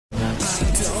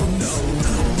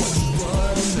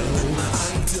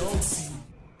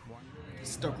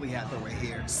Stokely Hathaway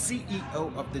here,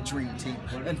 CEO of the Dream Team.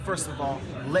 And first of all,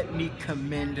 let me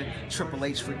commend Triple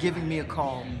H for giving me a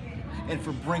call and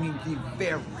for bringing the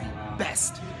very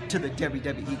best to the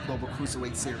WWE Global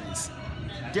Cruiserweight Series.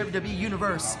 WWE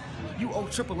Universe, you owe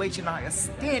Triple H and I a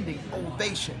standing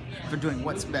ovation for doing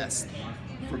what's best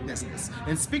for business.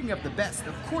 And speaking of the best,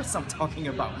 of course I'm talking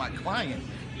about my client,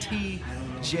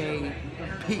 TJP.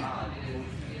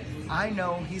 I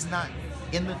know he's not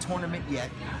in the tournament yet,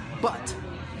 but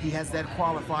he has that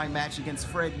qualifying match against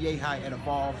Fred Yehi at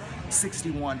Evolve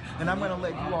 61, and I'm going to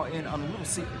let you all in on a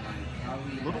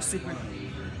little secret.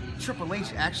 Triple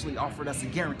H actually offered us a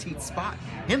guaranteed spot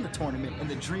in the tournament, and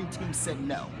the Dream Team said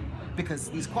no, because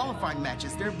these qualifying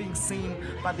matches, they're being seen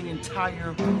by the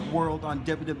entire world on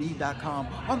WWE.com,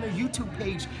 on their YouTube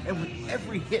page, and with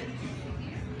every hit,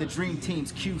 the Dream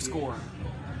Team's Q score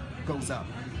goes up.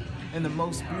 And the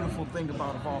most beautiful thing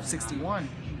about Evolve 61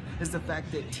 is the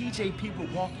fact that TJP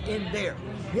will walk in there,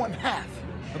 one half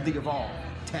of the Evolve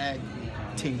Tag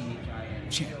Team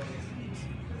Champion.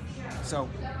 So,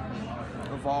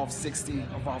 Evolve 60,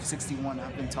 Evolve 61,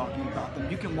 I've been talking about them.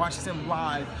 You can watch them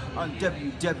live on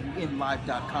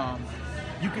WWNLive.com.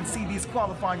 You can see these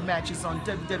qualifying matches on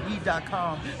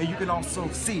WWE.com, and you can also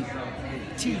see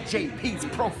TJP's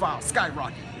profile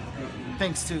skyrocket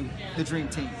thanks to the Dream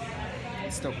Team.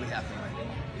 Stokely Hathaway.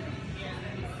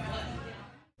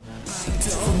 I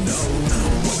don't know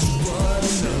what you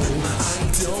wanna know. I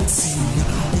don't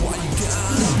see